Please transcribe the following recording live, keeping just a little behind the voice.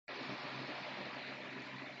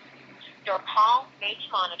Your call may be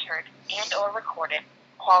monitored and or recorded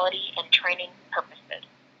for quality and training purposes.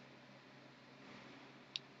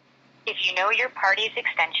 If you know your party's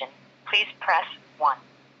extension, please press 1.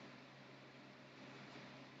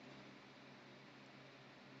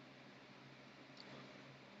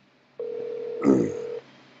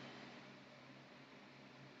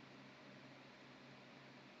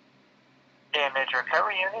 Damage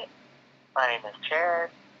Recovery Unit. My name is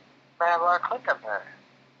Chad. May I have our click up there?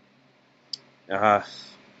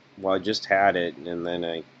 Well, I just had it, and then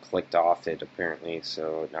I clicked off it, apparently,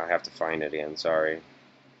 so now I have to find it again, sorry.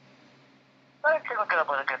 I can look it up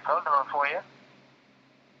with a good phone number for you.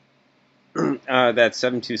 That's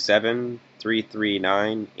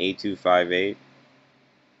 727-339-8258.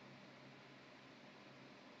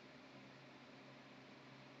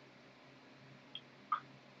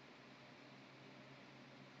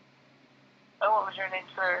 Oh, what was your name,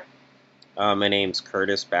 sir? My name's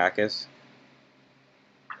Curtis Backus.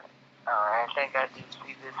 Alright, I think I do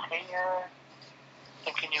see this here.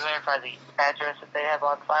 And can you verify the address that they have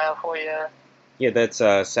on file for you? Yeah, that's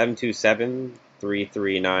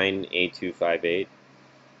 727-339-8258.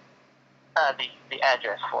 The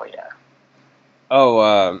address for you.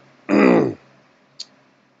 Oh,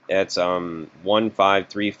 that's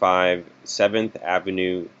 1535 7th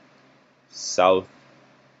Avenue South,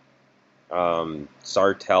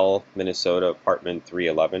 Sartell, Minnesota, apartment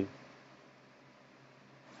 311.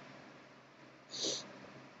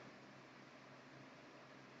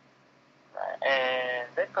 And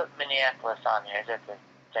they put Minneapolis on here. Is that the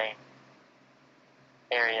same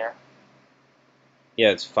area?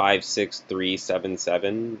 Yeah, it's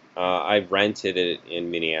 56377. I rented it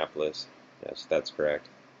in Minneapolis. Yes, that's correct.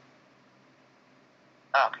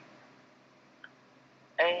 Okay.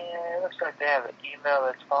 And it looks like they have an email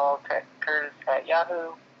that's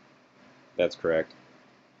paulcurtis@yahoo. That's correct.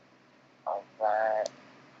 Alright.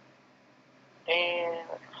 And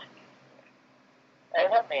let's see.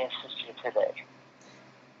 And how may I assist you today?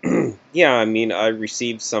 Yeah, I mean, I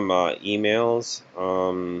received some emails,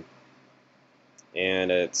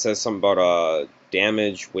 and it says something about a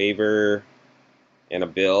damage waiver and a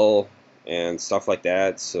bill and stuff like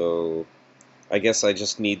that. So I guess I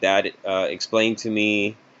just need that explained to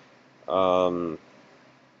me, because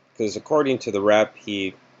according to the rep,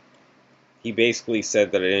 he basically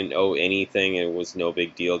said that I didn't owe anything and it was no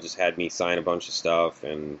big deal, just had me sign a bunch of stuff,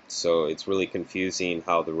 and so it's really confusing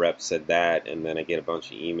how the rep said that, and then I get a bunch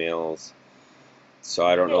of emails. So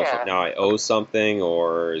I don't know if now I owe something,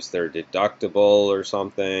 or is there a deductible or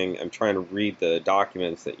something. I'm trying to read the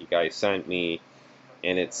documents that you guys sent me,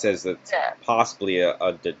 and it says that possibly a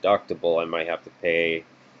deductible I might have to pay.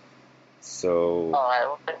 So... Alright,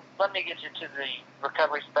 well, let me get you to the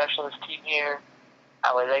recovery specialist team here.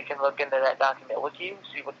 That way they can look into that document with you,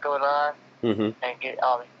 see what's going on, and get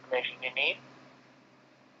all the information you need.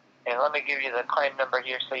 And let me give you the claim number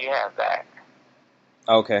here so you have that.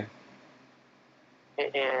 Okay.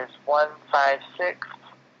 It is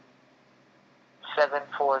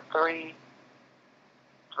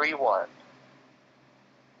 156-743-31.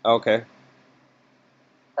 Okay.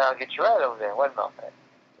 I'll get you right over there. One moment.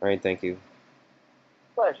 All right, thank you.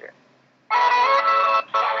 Pleasure.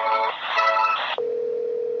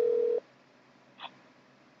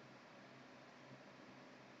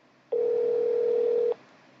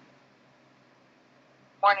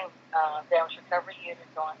 Morning, Damage Recovery Unit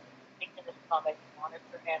going. Speaking this call may be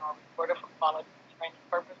monitored and or recorded for quality and training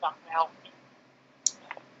purposes. How can I help you?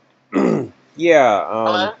 Yeah.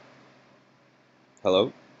 Hello?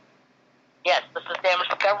 Hello? Yes, this is Damage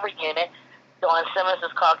Recovery Unit. Dawn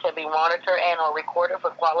Simmons' call can be monitored and or recorded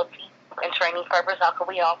for quality and training purposes. How can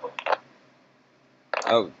we help you?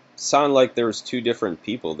 Oh, sound like there was two different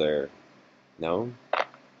people there. No?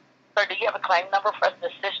 Sir, do you have a claim number for us to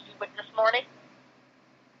assist you with this morning?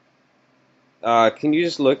 Can you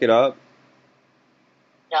just look it up?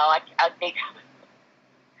 No, I think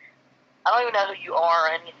I don't even know who you are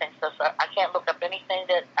or anything, so I can't look up anything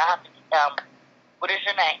that I have to. What is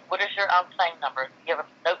your name? What is your claim number? Do you have a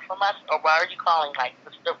note from us, or why are you calling? Like,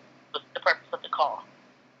 what's the purpose of the call?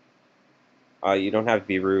 You don't have to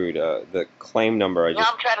be rude. The claim number, I'm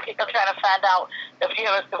trying to find out if you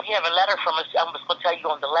have a letter from us. I'm just going to tell you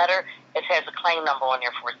on the letter. It has a claim number on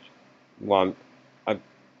there for you. Well, I'm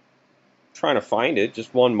trying to find it.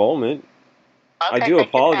 Just one moment. Okay, I do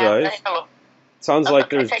apologize. Sounds like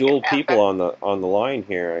okay, there's dual people on the line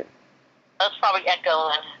here. That's probably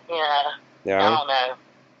echoing. Yeah. I don't know.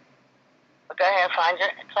 But go ahead and find your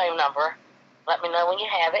claim number. Let me know when you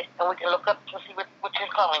have it, and we can look up to see what you're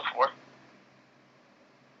calling for.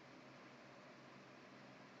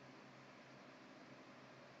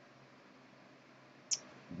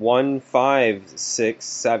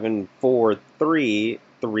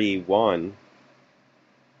 1567431.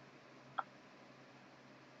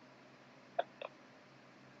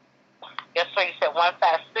 Yes, sir. You said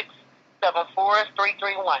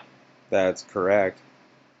 156743331. That's correct.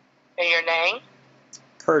 And your name?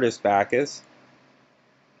 Curtis Backus.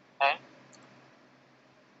 Okay.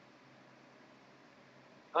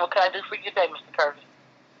 What can I do for you today, Mr. Curtis?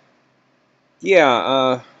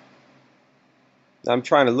 Yeah, I'm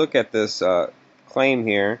trying to look at this claim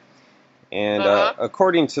here, and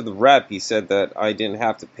according to the rep, he said that I didn't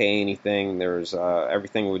have to pay anything. There's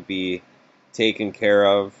everything would be taken care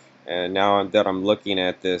of. And now that I'm looking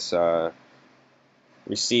at this,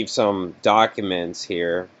 received some documents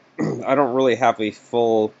here. I don't really have a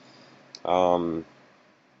full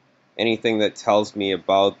anything that tells me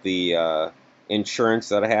about the insurance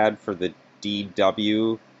that I had for the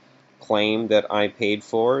DW claim that I paid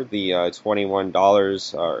for, the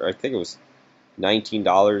 $21, or I think it was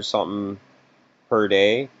 $19 something per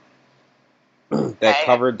day that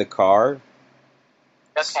covered the car.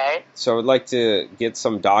 Okay. So I'd like to get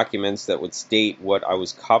some documents that would state what I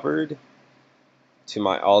was covered to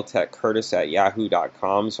my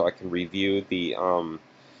alltechcurtis@yahoo.com so I can review the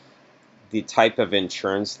type of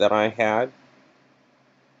insurance that I had.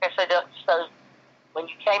 Okay, so when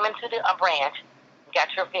you came into the branch and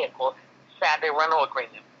got your vehicle, signed a rental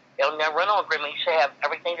agreement. In that rental agreement, you should have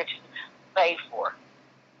everything that you paid for.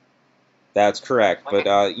 That's correct, but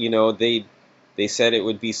they said it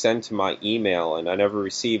would be sent to my email, and I never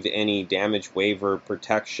received any damage waiver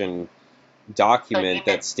protection document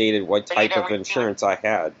that stated what type of insurance I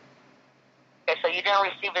had. Okay, so you didn't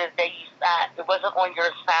receive it the day you signed. It wasn't on your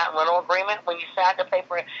signed rental agreement when you signed the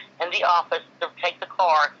paper in the office to take the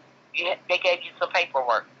car. They gave you some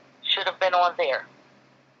paperwork. Should have been on there.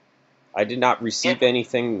 I did not receive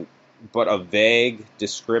anything but a vague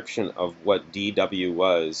description of what DW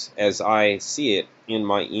was, as I see it in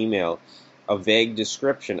my email. A vague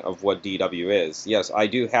description of what DW is. Yes, I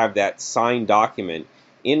do have that signed document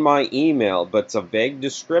in my email, but it's a vague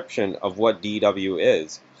description of what DW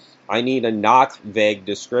is. I need a not vague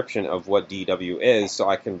description of what DW is so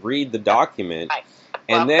I can read the document. Right.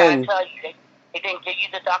 And well, then I tell you, they didn't give you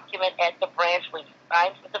the document at the branch when you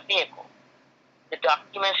signed for the vehicle. The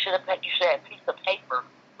document you should have a piece of paper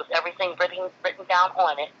with everything written down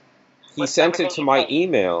on it. He sent it to my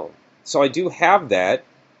email, so I do have that,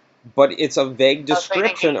 but it's a vague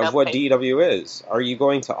description of what DW is. Are you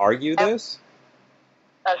going to argue this?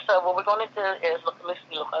 So what we're going to do is look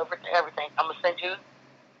over to everything. I'm going to send you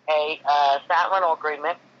a signed rental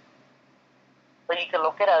agreement so you can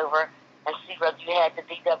look it over and see whether you had the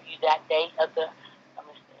DW that date of the. Let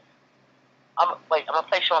me see. I'm going to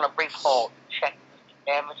place you on a brief hold. Check the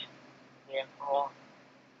damage vehicle.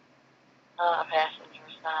 Passenger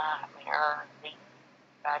side mirror, seat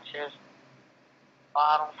patches,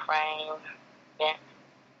 bottom frame, vent,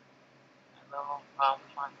 little front.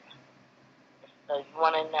 So you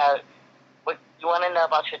want to know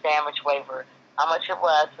about your damage waiver, how much it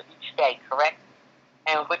was for each day, correct?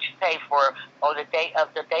 And what you paid for, or the date of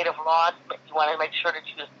loss. You want to make sure that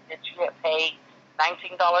you had paid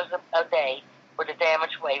 $19 a day for the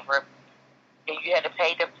damage waiver, and you had to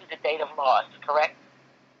pay them to the date of loss, correct?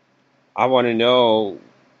 I want to know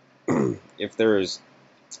if there's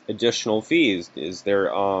additional fees. Is there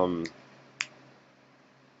can't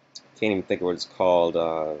even think of what it's called.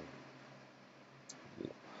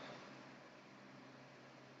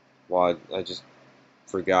 Well, I just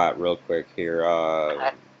forgot real quick here.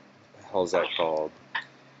 What the hell's that called?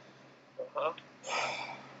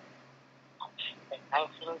 $19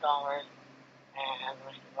 and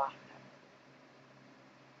what's the loss?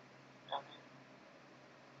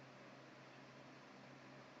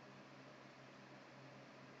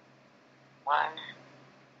 One,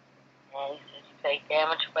 and you said you pay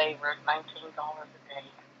damage waiver $19 a day.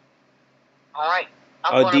 All right.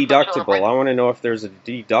 A deductible. I want to know if there's a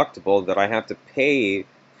deductible that I have to pay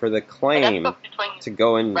for the claim to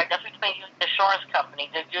go in. Right, that's between you and the insurance company.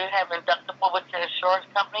 Did you have a deductible with the insurance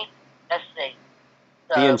company? Let's see.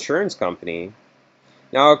 So, the insurance company.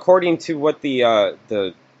 Now, according to what the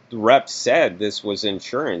rep said, this was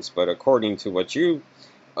insurance, but according to the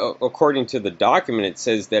document, it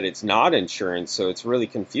says that it's not insurance, so it's really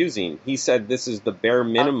confusing. He said this is the bare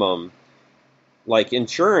minimum, like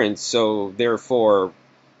insurance, so therefore,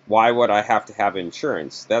 why would I have to have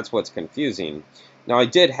insurance? That's what's confusing. Now, I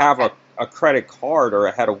did have a credit card, or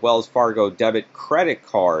I had a Wells Fargo debit credit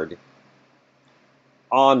card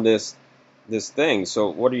on this thing. So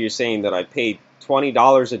what are you saying, that I paid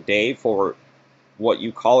 $20 a day for what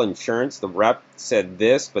you call insurance? The rep said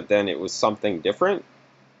this, but then it was something different?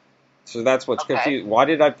 So that's what's Okay. confusing. Why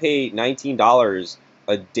did I pay $19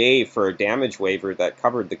 a day for a damage waiver that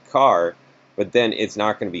covered the car, but then it's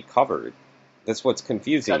not going to be covered? That's what's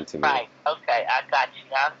confusing to me. Right. Okay, I got you.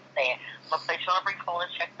 I understand. I'm going to place you on a brief hold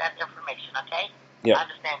and check that information, okay? Yep. I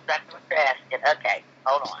understand exactly what you're asking. Okay,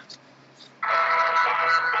 hold on.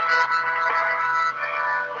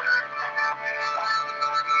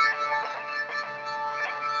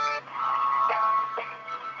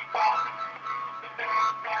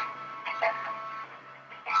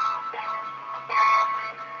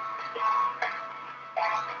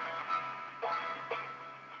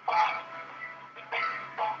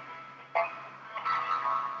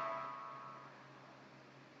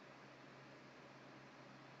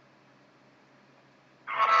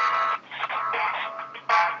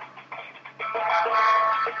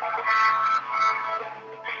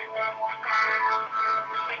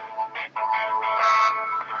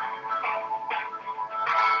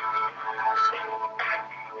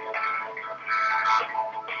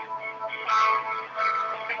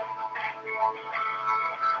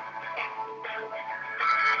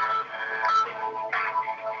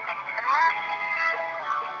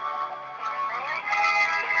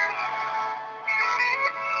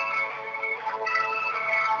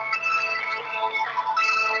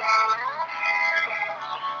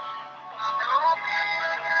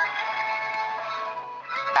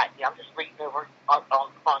 Yeah, I'm just reading over on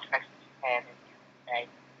contracts that you had in here, okay?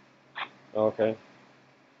 Okay.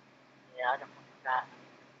 Yeah, I don't want that.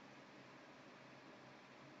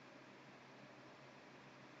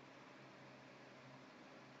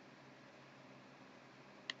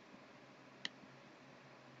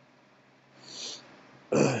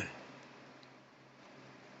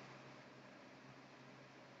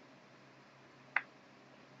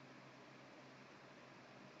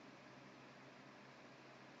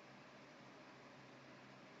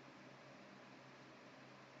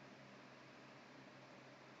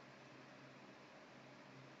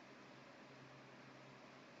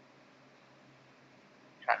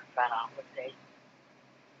 Trying to find out what date.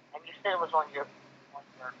 And you said it was on your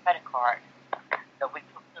credit card that we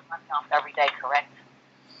took the money off every day, correct?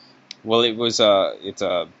 Well, it's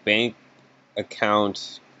a bank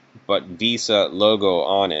account, but Visa logo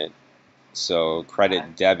on it. So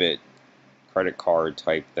credit debit credit card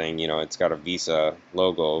type thing. You know, it's got a Visa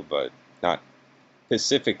logo, but not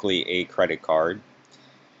specifically a credit card.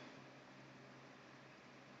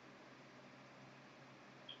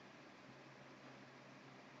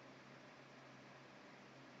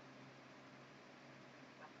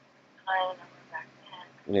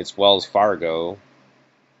 And it's Wells Fargo.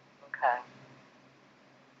 Okay.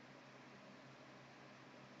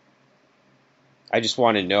 I just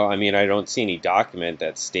want to know, I mean, I don't see any document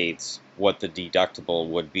that states what the deductible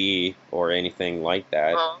would be or anything like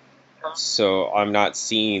that. So I'm not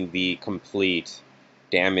seeing the complete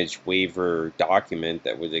damage waiver document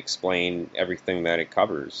that would explain everything that it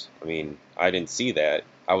covers. I mean, I didn't see that.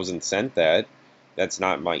 I wasn't sent that. That's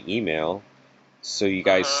not my email. So you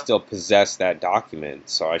guys still possess that document,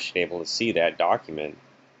 so I should be able to see that document.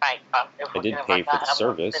 Right. I did pay for the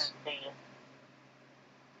service.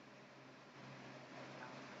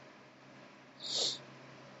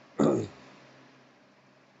 I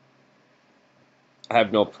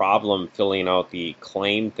have no problem filling out the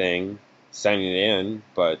claim thing, sending it in,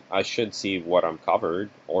 but I should see what I'm covered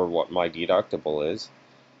or what my deductible is.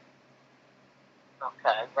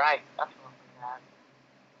 Okay, right. That's what we got.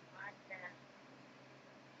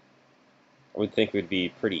 I would think it would be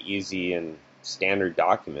pretty easy and standard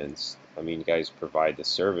documents. I mean, you guys provide the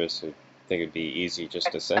service. I think it'd be easy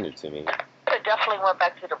just to send it to me. I definitely went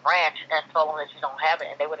back to the branch and told them that you don't have it,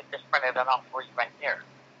 and they would have just printed it off for you right there.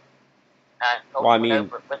 Well, I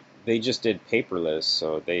mean, they just did paperless,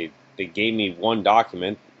 so they gave me one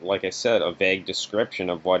document, like I said, a vague description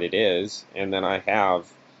of what it is, and then I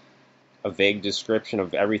have a vague description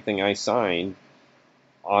of everything I signed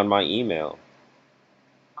on my email.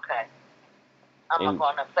 Okay. I'm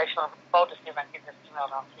going to place you on hold to see if I can get this email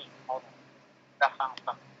on to you. Hold on. I found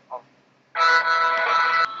something. Hold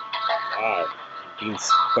on. Being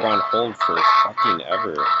put on hold for fucking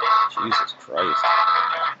ever. Jesus Christ.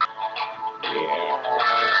 Yeah.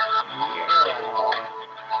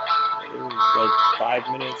 Like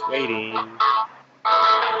 5 minutes waiting.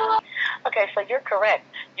 Okay, so you're correct.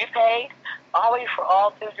 You paid always for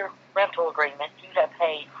all through your rental agreement. You have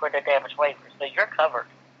paid for the damage waiver, so you're covered.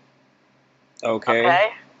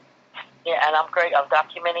 Okay. Yeah, and I'm great. I'm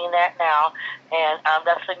documenting that now, and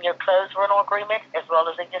that's in your closed rental agreement as well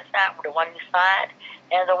as in your sign, the one you signed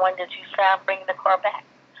and the one that you signed bringing the car back.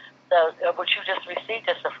 So what you just received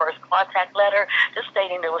is the first contact letter, just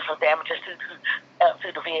stating there was some damages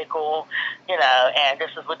to the vehicle, you know, and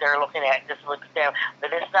this is what they're looking at. This is what they're,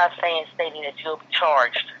 but it's not stating that you'll be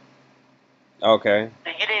charged. Okay.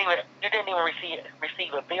 So you didn't even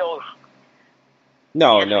receive a bill.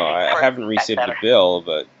 No, I haven't received a bill,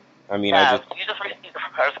 but I mean, you just received the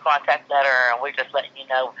first contact letter, and we're just letting you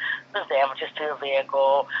know the damages to the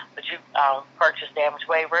vehicle, but you purchased damage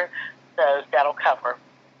waiver, so that'll cover.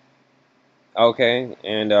 Okay,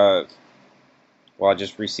 and well, I'll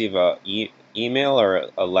just receive a email or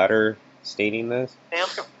a letter stating this.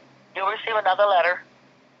 You'll receive another letter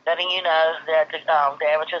letting you know that the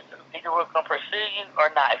damages, either we're going to pursue you or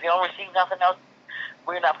not. If you don't receive nothing else,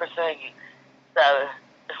 we're not pursuing you. So,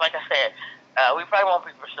 just like I said, we probably won't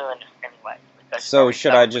be pursuing this anyway. So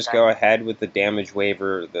should I just go ahead with the damage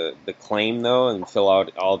waiver, the claim though, and fill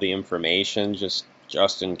out all the information just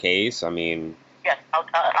in case? I mean. Yes, I'll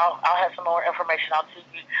have some more information out to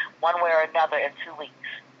you one way or another in 2 weeks.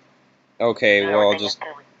 Okay, well, I'll just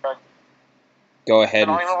go ahead.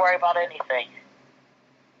 Don't even worry about anything.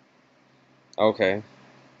 Okay.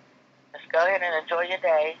 Just go ahead and enjoy your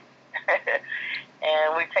day.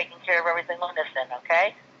 And we're taking care of everything on this end,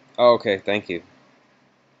 okay? Okay, thank you.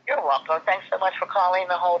 You're welcome. Thanks so much for calling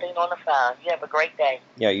and holding on the phone. You have a great day.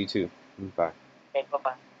 Yeah, you too. Bye. Okay,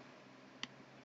 bye-bye.